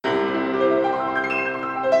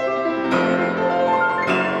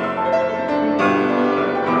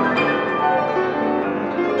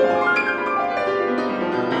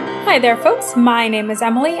Hi there, folks. My name is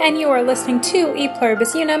Emily, and you are listening to E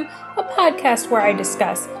Pluribus Unum, a podcast where I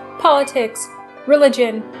discuss politics,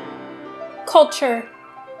 religion, culture,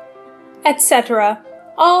 etc.,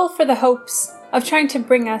 all for the hopes of trying to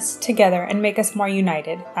bring us together and make us more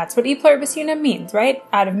united. That's what E Pluribus Unum means, right?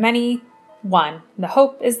 Out of many, one. The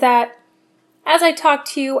hope is that as I talk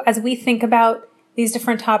to you, as we think about these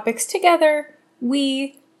different topics together,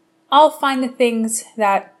 we all find the things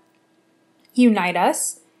that unite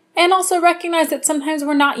us, and also recognize that sometimes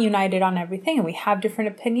we're not united on everything and we have different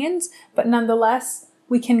opinions, but nonetheless,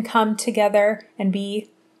 we can come together and be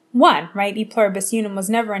one, right? E Pluribus Unum was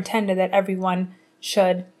never intended that everyone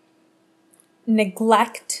should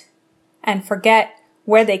neglect and forget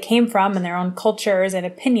where they came from and their own cultures and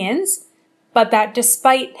opinions, but that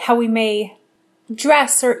despite how we may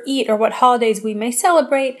dress or eat or what holidays we may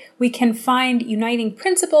celebrate, we can find uniting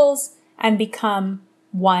principles and become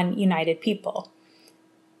one united people.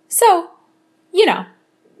 So,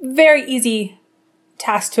 very easy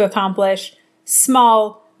task to accomplish,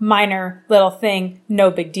 small, minor, little thing,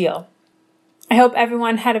 no big deal. I hope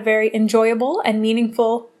everyone had a very enjoyable and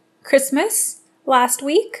meaningful Christmas last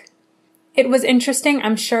week. It was interesting.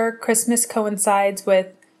 I'm sure Christmas coincides with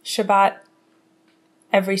Shabbat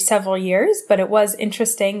every several years, but it was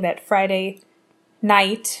interesting that Friday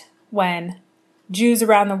night, when Jews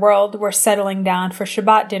around the world were settling down for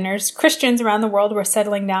Shabbat dinners, Christians around the world were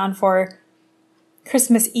settling down for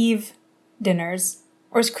Christmas Eve dinners.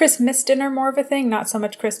 Or is Christmas dinner more of a thing? Not so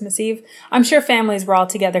much Christmas Eve. I'm sure families were all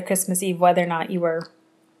together Christmas Eve, whether or not you were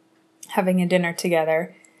having a dinner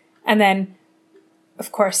together. And then,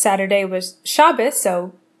 of course, Saturday was Shabbos,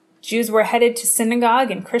 so Jews were headed to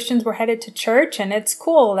synagogue and Christians were headed to church, and it's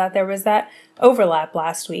cool that there was that overlap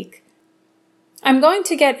last week. I'm going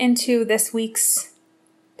to get into this week's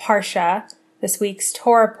Parsha, this week's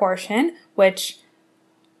Torah portion, which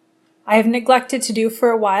I have neglected to do for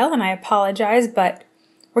a while, and I apologize, but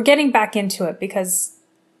we're getting back into it because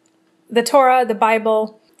the Torah, the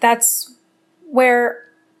Bible, that's where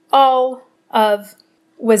all of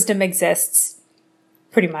wisdom exists,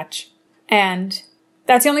 pretty much. And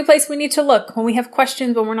that's the only place we need to look when we have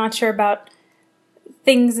questions, when we're not sure about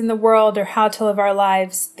things in the world or how to live our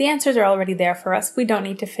lives. The answers are already there for us. We don't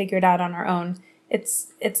need to figure it out on our own. It's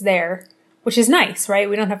there, which is nice, right?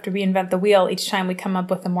 We don't have to reinvent the wheel each time we come up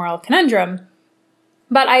with a moral conundrum.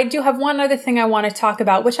 But I do have one other thing I want to talk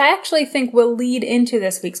about, which I actually think will lead into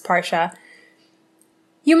this week's Parsha.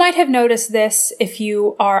 You might have noticed this if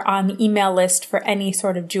you are on the email list for any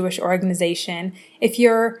sort of Jewish organization. If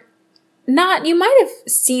you're not, you might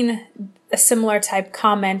have seen a similar type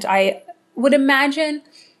comment. I would imagine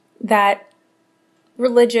that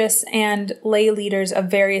religious and lay leaders of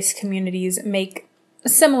various communities make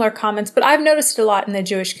similar comments, but I've noticed it a lot in the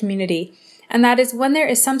Jewish community. And that is when there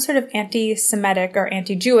is some sort of anti-Semitic or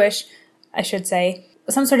anti-Jewish, I should say,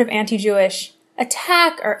 some sort of anti-Jewish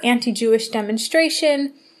attack or anti-Jewish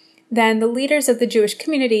demonstration, then the leaders of the Jewish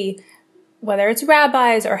community, whether it's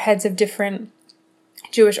rabbis or heads of different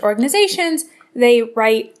Jewish organizations, they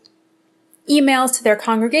write emails to their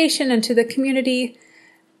congregation and to the community,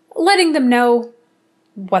 letting them know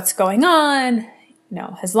what's going on,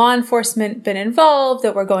 has law enforcement been involved,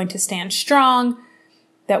 that we're going to stand strong,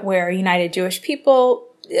 that we're a united Jewish people,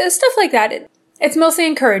 stuff like that. It's mostly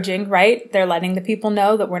encouraging, right? They're letting the people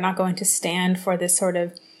know that we're not going to stand for this sort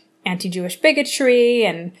of anti-Jewish bigotry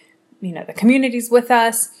and, the community's with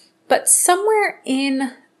us. But somewhere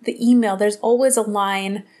in the email, there's always a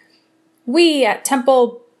line, we at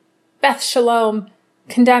Temple Beth Shalom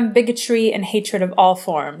condemn bigotry and hatred of all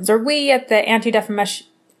forms. Or we at the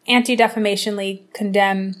Anti-Defamation League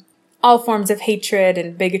condemn all forms of hatred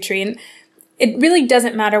and bigotry. And it really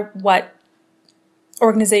doesn't matter what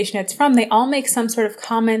organization it's from. They all make some sort of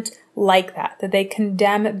comment like that they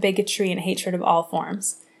condemn bigotry and hatred of all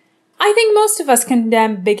forms. I think most of us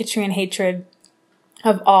condemn bigotry and hatred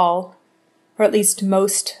of all, or at least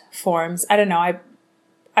most forms. I don't know.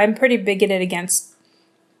 I'm pretty bigoted against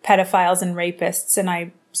pedophiles and rapists,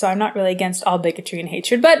 so I'm not really against all bigotry and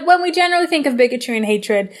hatred. But when we generally think of bigotry and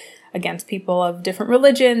hatred against people of different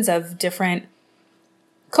religions, of different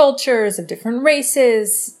cultures, of different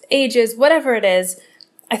races, ages, whatever it is,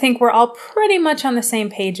 I think we're all pretty much on the same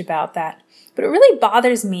page about that. But it really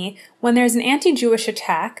bothers me when there's an anti-Jewish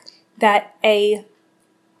attack that a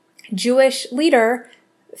Jewish leader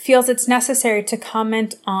feels it's necessary to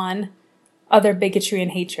comment on other bigotry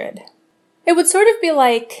and hatred. It would sort of be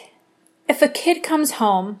like if a kid comes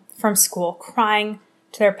home from school crying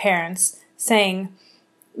to their parents saying,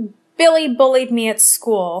 Billy bullied me at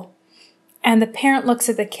school, and the parent looks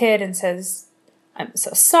at the kid and says, I'm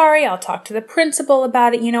so sorry. I'll talk to the principal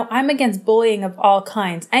about it. I'm against bullying of all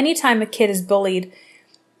kinds. Anytime a kid is bullied,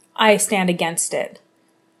 I stand against it.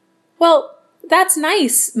 Well, that's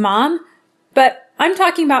nice, Mom, but I'm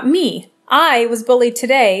talking about me. I was bullied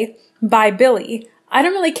today by Billy. I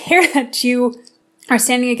don't really care that you are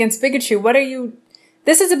standing against bigotry.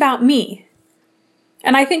 This is about me.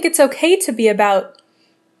 And I think it's okay to be about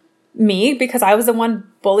me because I was the one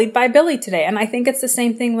bullied by Billy today. And I think it's the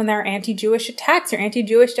same thing when there are anti-Jewish attacks or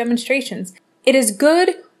anti-Jewish demonstrations. It is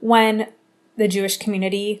good when the Jewish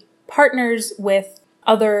community partners with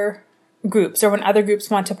other groups or when other groups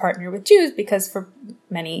want to partner with Jews, because for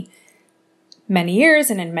many, many years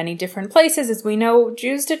and in many different places, as we know,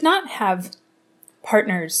 Jews did not have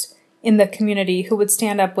partners in the community who would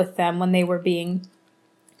stand up with them when they were being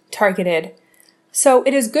targeted. So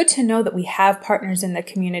it is good to know that we have partners in the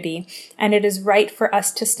community, and it is right for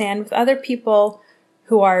us to stand with other people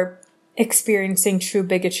who are experiencing true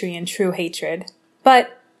bigotry and true hatred.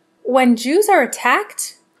 But when Jews are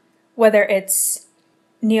attacked, whether it's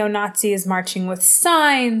neo-Nazis marching with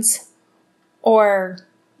signs or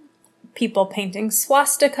people painting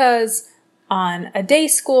swastikas on a day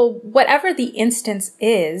school, whatever the instance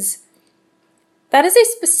is, that is a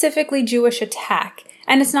specifically Jewish attack.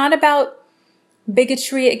 And it's not about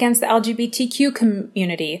bigotry against the LGBTQ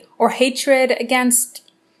community or hatred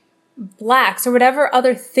against blacks or whatever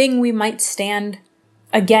other thing we might stand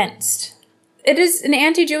against. It is an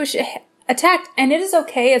anti-Jewish attack, and it is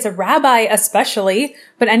okay as a rabbi especially,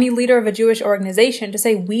 but any leader of a Jewish organization, to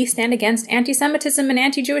say we stand against anti-Semitism and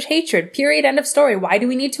anti-Jewish hatred, period, end of story. Why do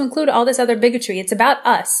we need to include all this other bigotry? It's about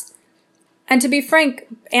us. And to be frank,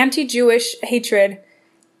 anti-Jewish hatred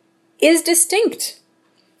is distinct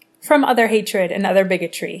from other hatred and other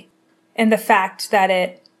bigotry, and the fact that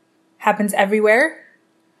it happens everywhere,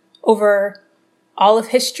 over all of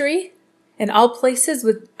history, in all places,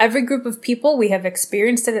 with every group of people. We have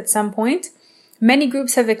experienced it at some point. Many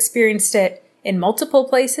groups have experienced it in multiple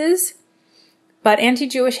places, but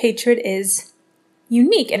anti-Jewish hatred is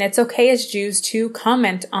unique, and it's okay as Jews to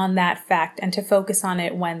comment on that fact and to focus on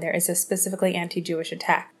it when there is a specifically anti-Jewish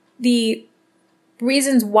attack. The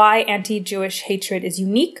reasons why anti-Jewish hatred is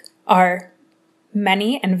unique are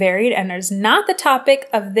many and varied, and is not the topic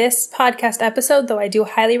of this podcast episode, though I do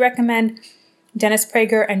highly recommend Dennis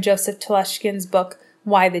Prager and Joseph Telushkin's book,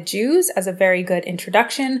 Why the Jews, as a very good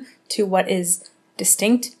introduction to what is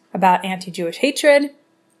distinct about anti-Jewish hatred.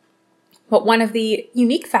 But one of the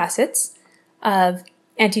unique facets of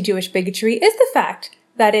anti-Jewish bigotry is the fact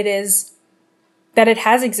that it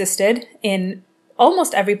has existed in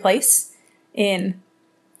almost every place, in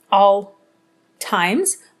all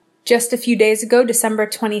times. Just a few days ago, December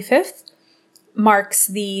 25th, marks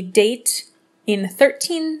the date in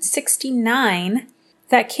 1369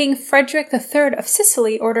 that King Frederick III of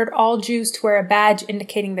Sicily ordered all Jews to wear a badge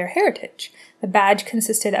indicating their heritage. The badge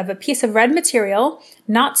consisted of a piece of red material,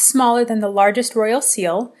 not smaller than the largest royal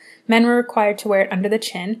seal. Men were required to wear it under the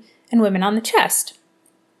chin, and women on the chest.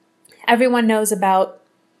 Everyone knows about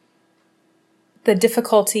the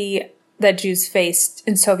difficulty that Jews faced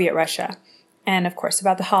in Soviet Russia, and of course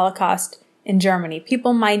about the Holocaust in Germany.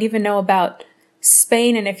 People might even know about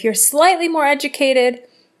Spain, and if you're slightly more educated,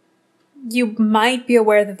 you might be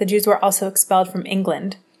aware that the Jews were also expelled from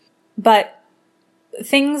England. But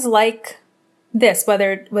things like this,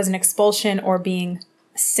 whether it was an expulsion or being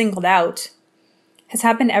singled out, has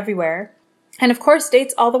happened everywhere. And of course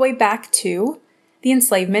dates all the way back to the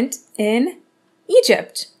enslavement in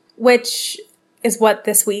Egypt, which is what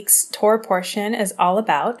this week's Torah portion is all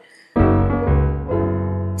about.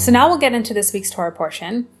 So now we'll get into this week's Torah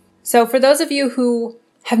portion. So for those of you who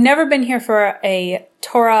have never been here for a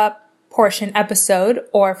Torah portion episode,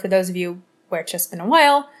 or for those of you where it's just been a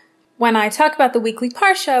while, when I talk about the weekly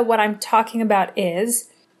Parsha, what I'm talking about is,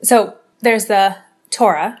 so there's the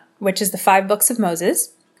Torah, which is the 5 books of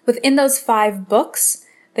Moses. Within those 5 books,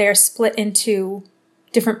 they are split into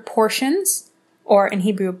different portions, or in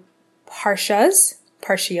Hebrew, parshas,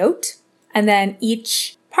 parshiot. And then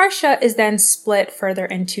each Parsha is then split further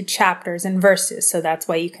into chapters and verses. So that's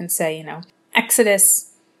why you can say,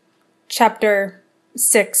 Exodus chapter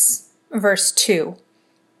 6, verse 2,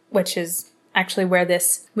 which is actually where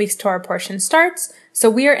this week's Torah portion starts. So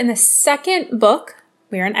we are in the second book.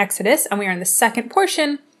 We are in Exodus, and we are in the second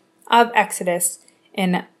portion of Exodus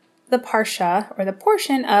in the Parsha, or the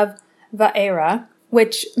portion of Va'era,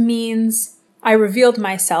 which means I revealed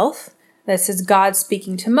myself. This is God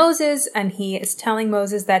speaking to Moses, and he is telling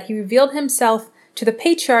Moses that he revealed himself to the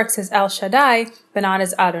patriarchs as El Shaddai, but not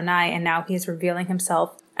as Adonai, and now he is revealing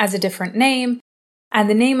himself as a different name. And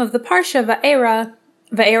the name of the Parsha, Va'era,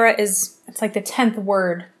 Va'era it's like the 10th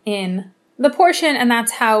word in the portion, and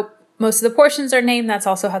that's how most of the portions are named. That's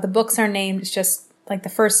also how the books are named. It's just like the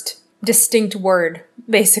first distinct word,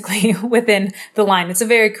 basically, within the line. It's a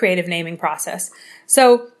very creative naming process.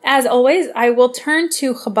 So, as always, I will turn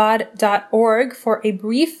to Chabad.org for a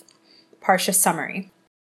brief Parsha summary.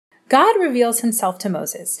 God reveals himself to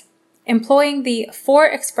Moses, employing the 4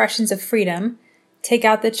 expressions of freedom: take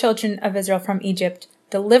out the children of Israel from Egypt,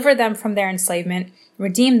 deliver them from their enslavement,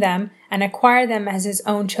 redeem them, and acquire them as his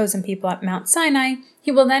own chosen people at Mount Sinai.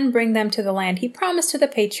 He will then bring them to the land he promised to the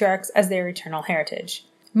patriarchs as their eternal heritage.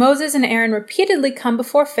 Moses and Aaron repeatedly come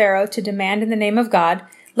before Pharaoh to demand in the name of God,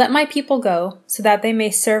 "Let my people go, so that they may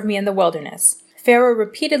serve me in the wilderness." Pharaoh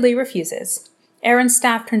repeatedly refuses. Aaron's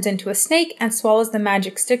staff turns into a snake and swallows the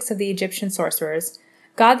magic sticks of the Egyptian sorcerers.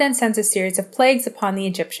 God then sends a series of plagues upon the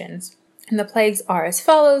Egyptians. And the plagues are as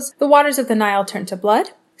follows: the waters of the Nile turn to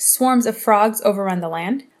blood, swarms of frogs overrun the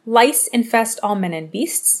land, lice infest all men and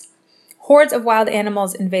beasts, hordes of wild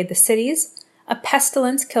animals invade the cities, a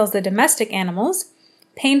pestilence kills the domestic animals,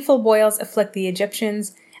 painful boils afflict the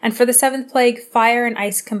Egyptians, and for the 7th plague, fire and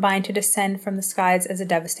ice combine to descend from the skies as a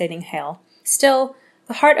devastating hail. Still,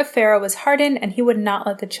 the heart of Pharaoh was hardened, and he would not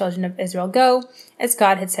let the children of Israel go, as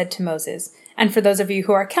God had said to Moses. And for those of you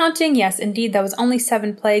who are counting, yes, indeed, that was only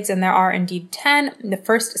 7 plagues, and there are indeed 10. The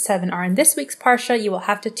first 7 are in this week's Parsha. You will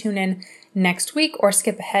have to tune in next week or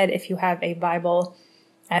skip ahead if you have a Bible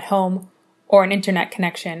at home or an internet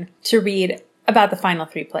connection to read about the final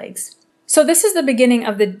 3 plagues. So this is the beginning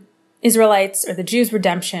of the Israelites or the Jews'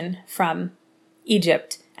 redemption from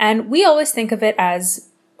Egypt. And we always think of it as,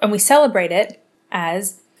 and we celebrate it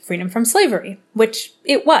as, freedom from slavery, which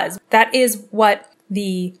it was. That is what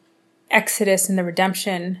the Exodus and the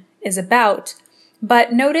redemption is about.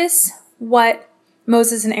 But notice what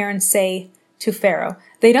Moses and Aaron say to Pharaoh.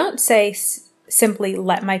 They don't say simply,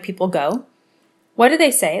 "Let my people go." What do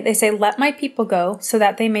they say? They say, "Let my people go so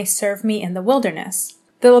that they may serve me in the wilderness."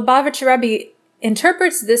 The Lubavitcher Rebbe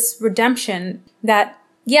interprets this redemption that,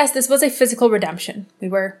 yes, this was a physical redemption. We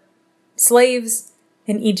were slaves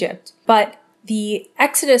in Egypt, but the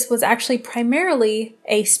Exodus was actually primarily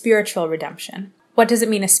a spiritual redemption. What does it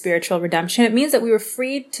mean, a spiritual redemption? It means that we were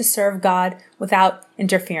freed to serve God without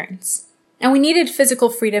interference. And we needed physical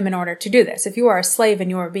freedom in order to do this. If you are a slave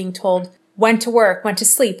and you are being told when to work, when to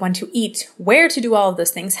sleep, when to eat, where to do all of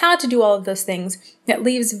those things, how to do all of those things, it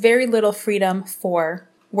leaves very little freedom for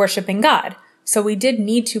worshiping God. So we did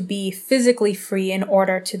need to be physically free in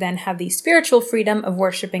order to then have the spiritual freedom of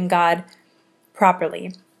worshiping God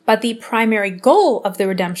properly. But the primary goal of the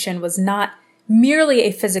redemption was not merely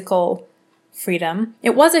a physical freedom.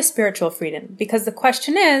 It was a spiritual freedom, because the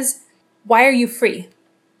question is, why are you free?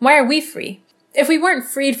 Why are we free? If we weren't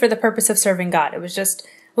freed for the purpose of serving God, it was just,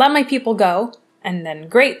 let my people go, and then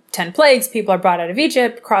great, 10 plagues, people are brought out of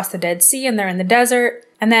Egypt, cross the Dead Sea, and they're in the desert,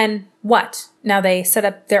 and then what? Now they set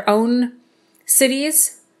up their own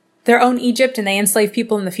cities, their own Egypt, and they enslave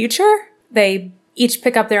people in the future? They each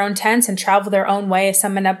pick up their own tents and travel their own way.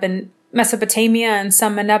 Some end up in Mesopotamia, and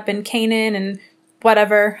some end up in Canaan, and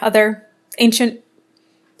whatever other ancient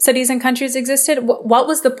cities and countries existed. What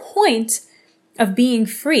was the point of being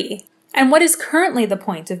free? And what is currently the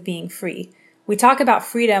point of being free? We talk about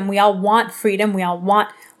freedom. We all want freedom. We all want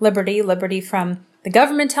liberty from the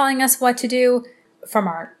government telling us what to do, from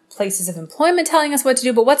our places of employment telling us what to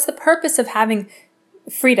do. But what's the purpose of having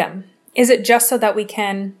freedom? Is it just so that we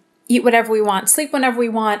can eat whatever we want, sleep whenever we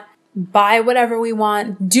want, buy whatever we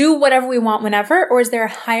want, do whatever we want whenever? Or is there a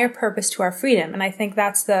higher purpose to our freedom? And I think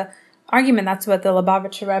that's the argument. That's what the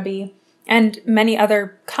Lubavitcher Rebbe and many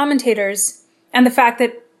other commentators, and the fact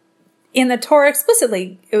that in the Torah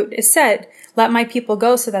explicitly it is said, "Let my people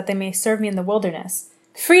go so that they may serve me in the wilderness."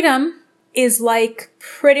 Freedom is like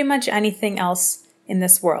pretty much anything else in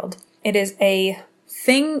this world. It is a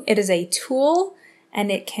thing, it is a tool,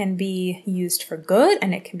 and it can be used for good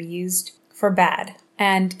and it can be used for bad.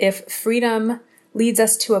 And if freedom leads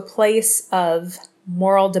us to a place of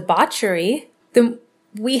moral debauchery, then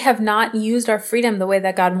we have not used our freedom the way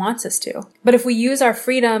that God wants us to. But if we use our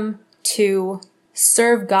freedom to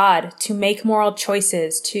serve God, to make moral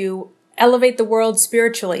choices, to elevate the world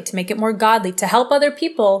spiritually, to make it more godly, to help other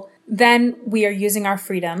people, then we are using our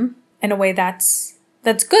freedom in a way that's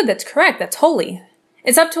good, that's correct, that's holy.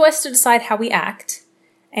 It's up to us to decide how we act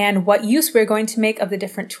and what use we're going to make of the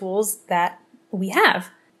different tools that we have.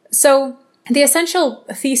 So the essential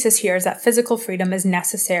thesis here is that physical freedom is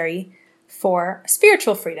necessary for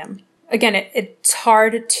spiritual freedom. Again, it's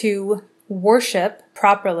hard to worship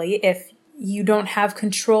properly if you don't have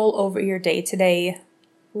control over your day-to-day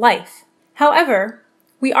life. However,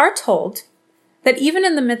 we are told that even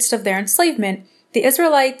in the midst of their enslavement, the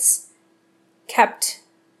Israelites kept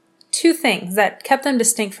two things that kept them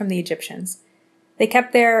distinct from the Egyptians. They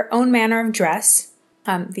kept their own manner of dress.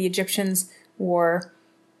 The Egyptians wore,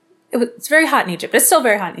 it's very hot in Egypt. It's still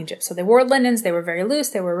very hot in Egypt. So they wore linens, they were very loose,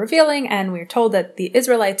 they were revealing, and we are told that the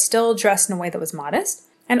Israelites still dressed in a way that was modest.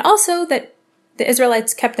 And also that the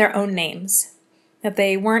Israelites kept their own names, that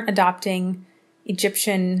they weren't adopting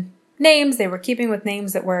Egyptian names, they were keeping with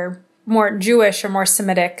names that were more Jewish or more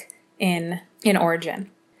Semitic in origin.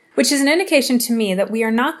 Which is an indication to me that we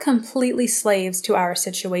are not completely slaves to our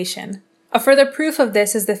situation. A further proof of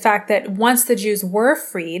this is the fact that once the Jews were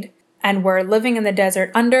freed and were living in the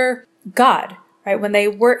desert under God, right? When they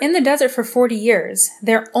were in the desert for 40 years,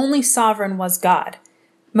 their only sovereign was God.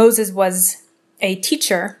 Moses was a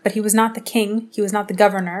teacher, but he was not the king. He was not the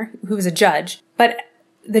governor, who was a judge. But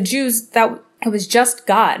the Jews, it was just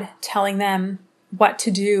God telling them what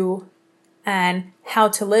to do and how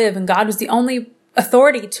to live. And God was the only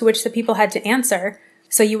authority to which the people had to answer.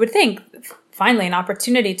 So you would think, finally, an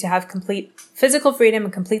opportunity to have complete physical freedom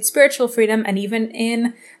and complete spiritual freedom. And even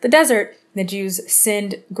in the desert, the Jews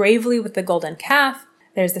sinned gravely with the golden calf.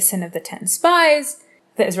 There's the sin of the 10 spies.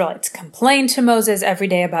 The Israelites complained to Moses every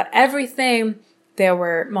day about everything. There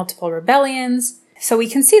were multiple rebellions. So we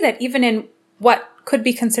can see that even in what could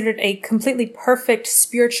be considered a completely perfect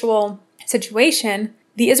spiritual situation,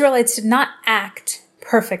 the Israelites did not act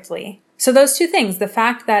perfectly. So those two things, the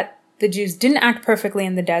fact that the Jews didn't act perfectly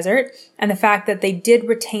in the desert and the fact that they did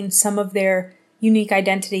retain some of their unique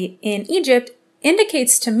identity in Egypt,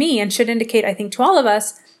 indicates to me, and should indicate, I think, to all of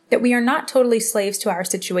us, that we are not totally slaves to our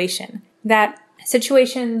situation. That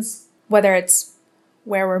situations, whether it's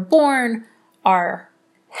where we're born, our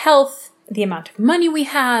health, the amount of money we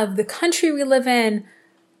have, the country we live in,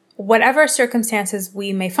 whatever circumstances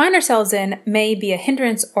we may find ourselves in, may be a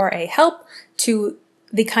hindrance or a help to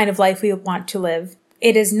the kind of life we want to live.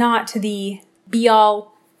 It is not the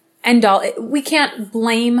be-all, end-all. We can't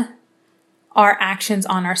blame our actions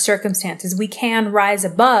on our circumstances. We can rise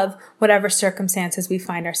above whatever circumstances we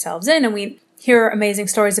find ourselves in. And we hear amazing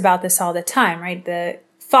stories about this all the time, right? The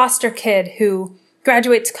foster kid who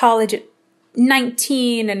graduates college at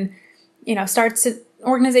 19 and, starts an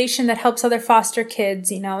organization that helps other foster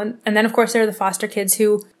kids, and then of course there are the foster kids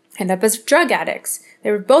who end up as drug addicts.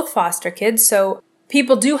 They were both foster kids, so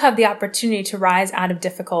people do have the opportunity to rise out of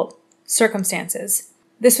difficult circumstances.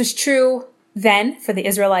 This was true then for the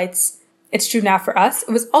Israelites. It's true now for us.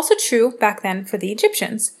 It was also true back then for the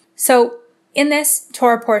Egyptians. So in this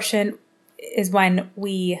Torah portion is when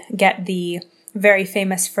we get the very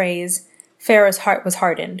famous phrase, Pharaoh's heart was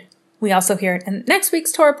hardened. We also hear it in next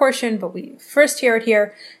week's Torah portion, but we first hear it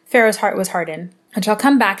here, Pharaoh's heart was hardened, which I'll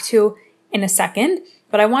come back to in a second.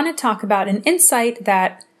 But I want to talk about an insight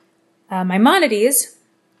that Maimonides,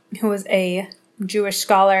 who was a Jewish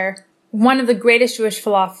scholar, one of the greatest Jewish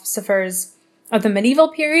philosophers of the medieval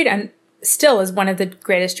period, and still is one of the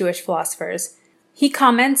greatest Jewish philosophers. He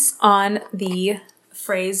comments on the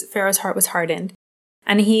phrase, Pharaoh's heart was hardened.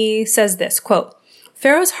 And he says this, quote,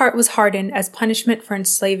 Pharaoh's heart was hardened as punishment for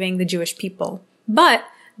enslaving the Jewish people. But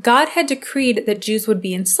God had decreed that Jews would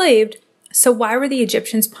be enslaved, so why were the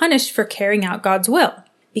Egyptians punished for carrying out God's will?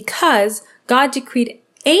 Because God decreed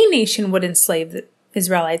a nation would enslave the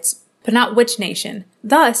Israelites, but not which nation.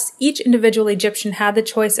 Thus, each individual Egyptian had the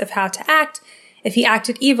choice of how to act. If he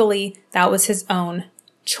acted evilly, that was his own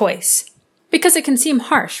choice. Because it can seem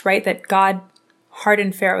harsh, right? That God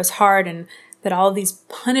hardened Pharaoh's heart and that all of these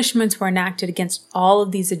punishments were enacted against all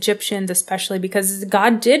of these Egyptians, especially because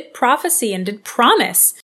God did prophecy and did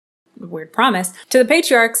promise, weird promise, to the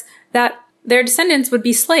patriarchs that their descendants would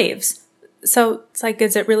be slaves. So it's like,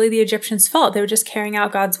 is it really the Egyptians' fault? They were just carrying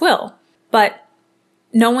out God's will. But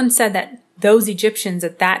no one said that those Egyptians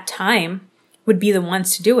at that time would be the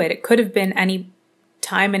ones to do it. It could have been any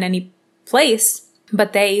time and any place,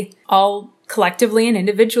 but they all collectively and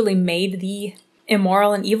individually made the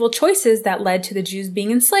immoral and evil choices that led to the Jews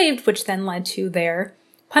being enslaved, which then led to their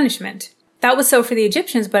punishment. That was so for the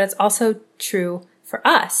Egyptians, but it's also true for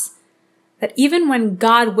us. That even when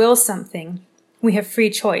God wills something, we have free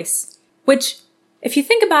choice, which, if you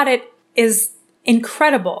think about it, is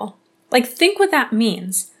incredible. Like, think what that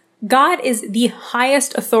means. God is the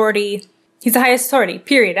highest authority. He's the highest authority,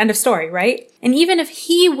 period. End of story, right? And even if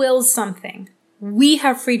he wills something, we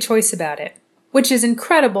have free choice about it, which is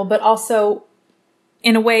incredible, but also,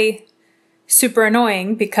 in a way, super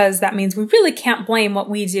annoying, because that means we really can't blame what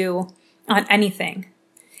we do on anything.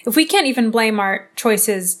 If we can't even blame our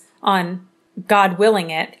choices on God willing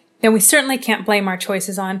it, then we certainly can't blame our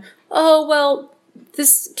choices on, oh, well,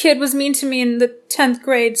 this kid was mean to me in the 10th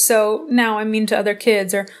grade, so now I'm mean to other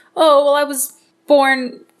kids. Or, oh, well, I was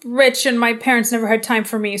born rich and my parents never had time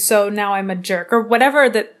for me, so now I'm a jerk. Or whatever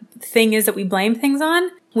the thing is that we blame things on,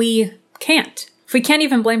 we can't. If we can't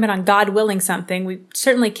even blame it on God willing something, we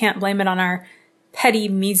certainly can't blame it on our petty,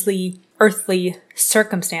 measly, earthly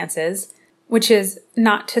circumstances, which is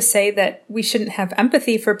not to say that we shouldn't have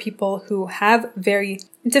empathy for people who have very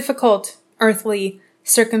difficult earthly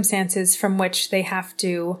circumstances from which they have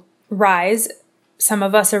to rise. Some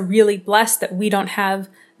of us are really blessed that we don't have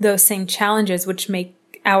those same challenges, which make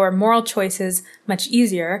our moral choices much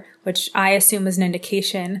easier, which I assume is an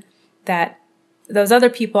indication that those other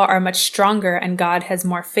people are much stronger and God has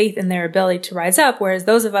more faith in their ability to rise up, whereas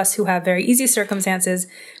those of us who have very easy circumstances,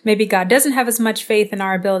 maybe God doesn't have as much faith in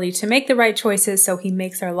our ability to make the right choices, so he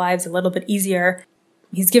makes our lives a little bit easier.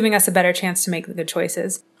 He's giving us a better chance to make the good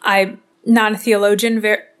choices. I'm not a theologian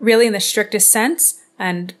really in the strictest sense,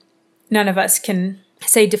 and none of us can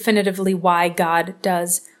say definitively why God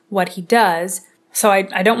does what he does. So I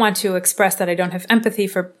don't want to express that I don't have empathy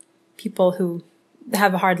for people who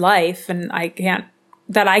have a hard life and I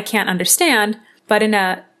can't understand. But in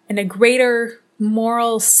a greater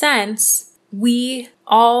moral sense, we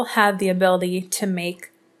all have the ability to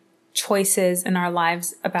make choices in our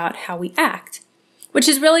lives about how we act, which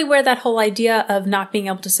is really where that whole idea of not being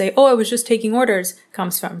able to say, oh, I was just taking orders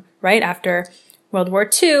comes from, right? After World War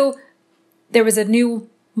II, there was a new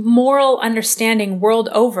moral understanding world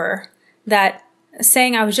over that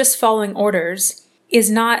saying I was just following orders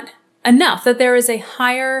is not enough, that there is a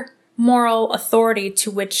higher moral authority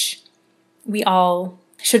to which we all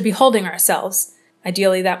should be holding ourselves.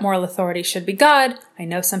 Ideally, that moral authority should be God. I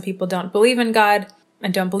know some people don't believe in God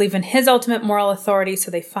and don't believe in his ultimate moral authority,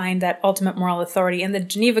 so they find that ultimate moral authority in the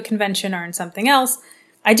Geneva Convention or in something else.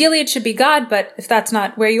 Ideally, it should be God, but if that's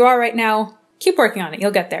not where you are right now, keep working on it.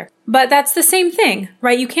 You'll get there. But that's the same thing,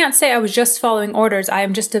 right? You can't say I was just following orders. I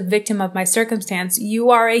am just a victim of my circumstance.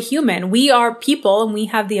 You are a human. We are people, and we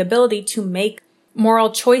have the ability to make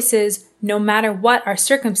moral choices no matter what our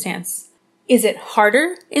circumstance. Is it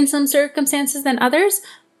harder in some circumstances than others?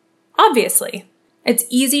 Obviously. It's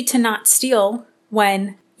easy to not steal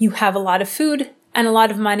when you have a lot of food and a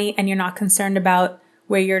lot of money and you're not concerned about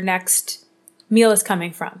where your next meal is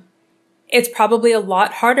coming from. It's probably a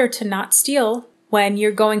lot harder to not steal when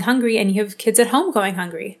you're going hungry and you have kids at home going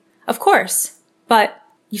hungry. Of course. But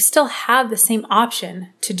you still have the same option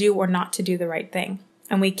to do or not to do the right thing.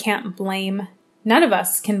 And we can't blame, none of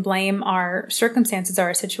us can blame our circumstances or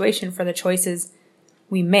our situation for the choices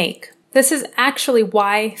we make. This is actually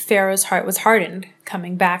why Pharaoh's heart was hardened,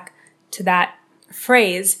 coming back to that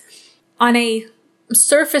phrase. On a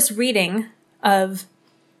surface reading of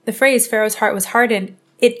the phrase, Pharaoh's heart was hardened,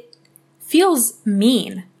 it feels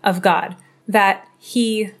mean of God that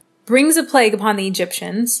he brings a plague upon the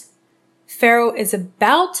Egyptians. Pharaoh is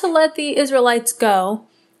about to let the Israelites go,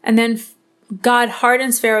 and then God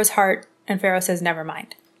hardens Pharaoh's heart, and Pharaoh says, never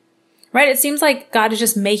mind. Right? It seems like God is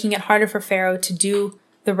just making it harder for Pharaoh to do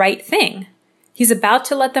the right thing. He's about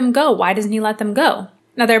to let them go. Why doesn't he let them go?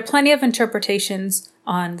 Now, there are plenty of interpretations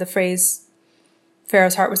on the phrase,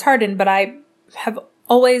 Pharaoh's heart was hardened, but I have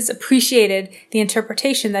always appreciated the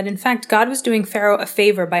interpretation that, in fact, God was doing Pharaoh a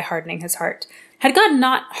favor by hardening his heart. Had God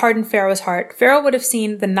not hardened Pharaoh's heart, Pharaoh would have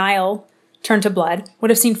seen the Nile turn to blood, would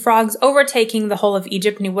have seen frogs overtaking the whole of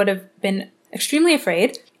Egypt, and he would have been extremely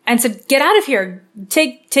afraid and said, get out of here.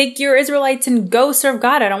 Take your Israelites and go serve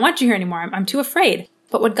God. I don't want you here anymore. I'm too afraid.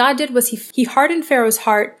 But what God did was he hardened Pharaoh's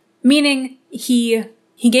heart, meaning he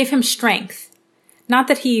gave him strength. Not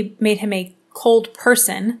that he made him a cold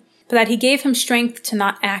person, but that he gave him strength to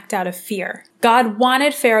not act out of fear. God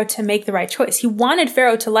wanted Pharaoh to make the right choice. He wanted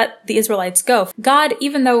Pharaoh to let the Israelites go. God,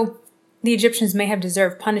 even though the Egyptians may have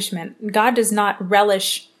deserved punishment, God does not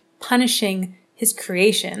relish punishing his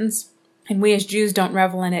creations. And we as Jews don't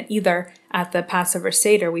revel in it either. At the Passover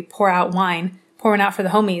Seder, we pour out wine, pour one out for the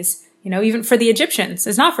homies. Even for the Egyptians.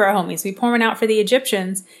 It's not for our homies. We pour one out for the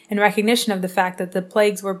Egyptians in recognition of the fact that the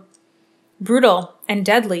plagues were brutal and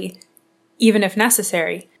deadly, even if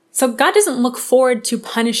necessary. So God doesn't look forward to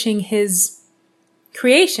punishing his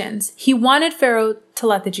creations. He wanted Pharaoh to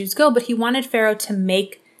let the Jews go, but he wanted Pharaoh to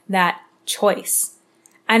make that choice.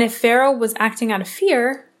 And if Pharaoh was acting out of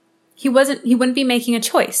fear, he wouldn't be making a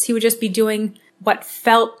choice. He would just be doing what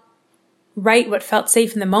felt right, what felt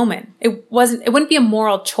safe in the moment. It wouldn't be a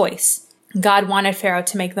moral choice. God wanted Pharaoh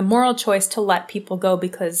to make the moral choice to let people go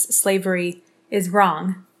because slavery is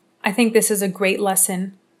wrong. I think this is a great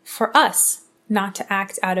lesson for us, not to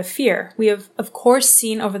act out of fear. We have, of course,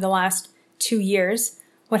 seen over the last 2 years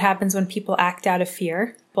what happens when people act out of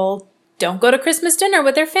fear. People don't go to Christmas dinner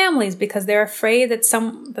with their families because they're afraid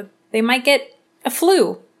that they might get a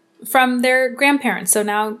flu from their grandparents. So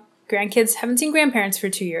now grandkids haven't seen grandparents for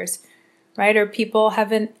 2 years, right? Or people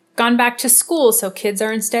haven't gone back to school, so kids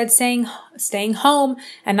are instead staying home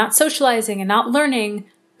and not socializing and not learning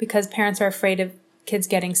because parents are afraid of kids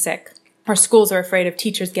getting sick, or schools are afraid of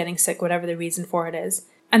teachers getting sick, whatever the reason for it is.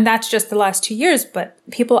 And that's just the last 2 years, but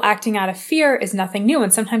people acting out of fear is nothing new.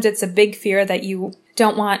 And sometimes it's a big fear that you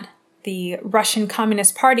don't want the Russian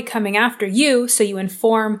Communist Party coming after you, so you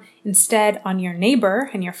inform instead on your neighbor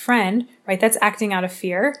and your friend, right? That's acting out of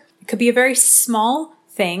fear. It could be a very small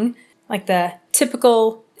thing, like the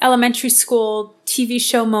typical elementary school TV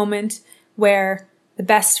show moment where the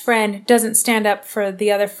best friend doesn't stand up for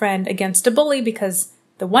the other friend against a bully because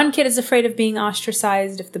the one kid is afraid of being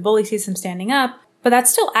ostracized if the bully sees him standing up, but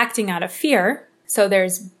that's still acting out of fear. So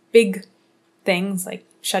there's big things like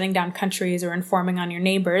shutting down countries or informing on your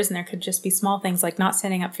neighbors, and there could just be small things like not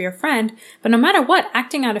standing up for your friend. But no matter what,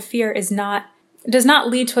 acting out of fear does not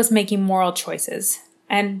lead to us making moral choices.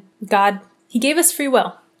 And God, He gave us free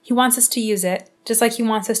will. He wants us to use it, just like He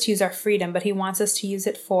wants us to use our freedom, but He wants us to use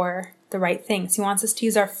it for the right things. He wants us to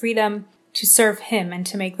use our freedom to serve Him and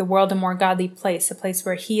to make the world a more godly place, a place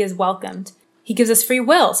where He is welcomed. He gives us free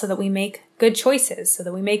will so that we make good choices, so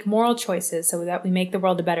that we make moral choices, so that we make the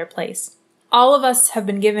world a better place. All of us have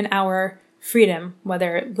been given our freedom,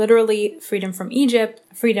 whether literally freedom from Egypt,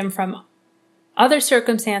 freedom from other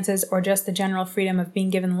circumstances, or just the general freedom of being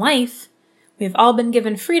given life. We've all been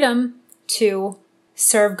given freedom to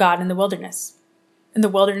serve God in the wilderness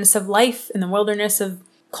of life, in the wilderness of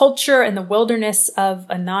culture, in the wilderness of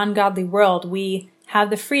a non-godly world. We have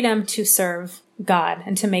the freedom to serve God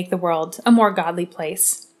and to make the world a more godly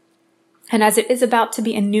place. And as it is about to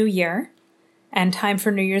be a new year and time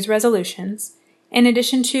for New Year's resolutions, in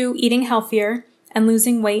addition to eating healthier and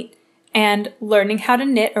losing weight and learning how to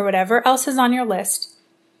knit or whatever else is on your list,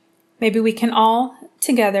 maybe we can all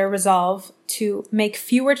together resolve to make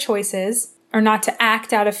fewer choices, or not to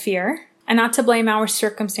act out of fear, and not to blame our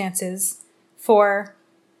circumstances for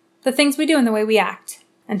the things we do and the way we act,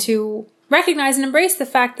 and to recognize and embrace the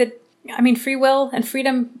fact that, free will and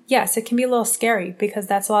freedom, yes, it can be a little scary because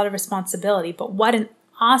that's a lot of responsibility, but what an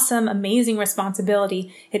awesome, amazing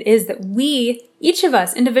responsibility it is that we, each of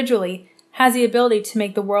us individually, has the ability to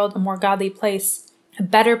make the world a more godly place, a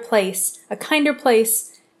better place, a kinder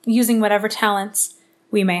place, using whatever talents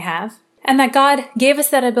we may have. And that God gave us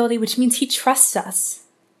that ability, which means He trusts us.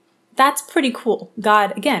 That's pretty cool.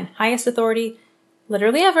 God, again, highest authority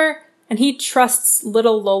literally ever, and He trusts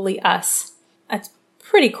little lowly us. That's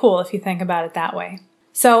pretty cool if you think about it that way.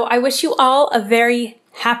 So I wish you all a very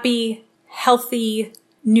happy, healthy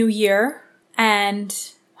new year,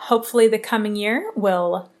 and hopefully the coming year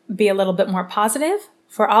will be a little bit more positive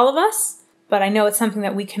for all of us. But I know it's something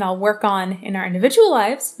that we can all work on in our individual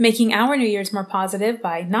lives, making our New Year's more positive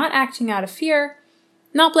by not acting out of fear,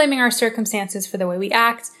 not blaming our circumstances for the way we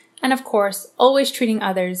act, and of course, always treating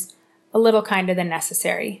others a little kinder than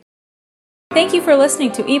necessary. Thank you for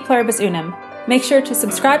listening to E Pluribus Unum. Make sure to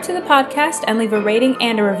subscribe to the podcast and leave a rating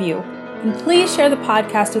and a review. And please share the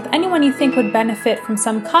podcast with anyone you think would benefit from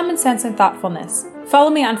some common sense and thoughtfulness. Follow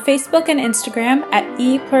me on Facebook and Instagram at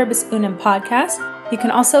E Pluribus Unum Podcast. You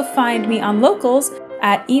can also find me on Locals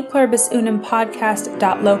at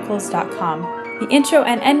epluribusunumpodcast.locals.com. The intro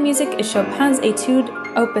and end music is Chopin's Etude,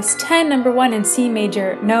 Opus 10, No. 1 in C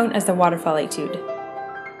major, known as the Waterfall Etude.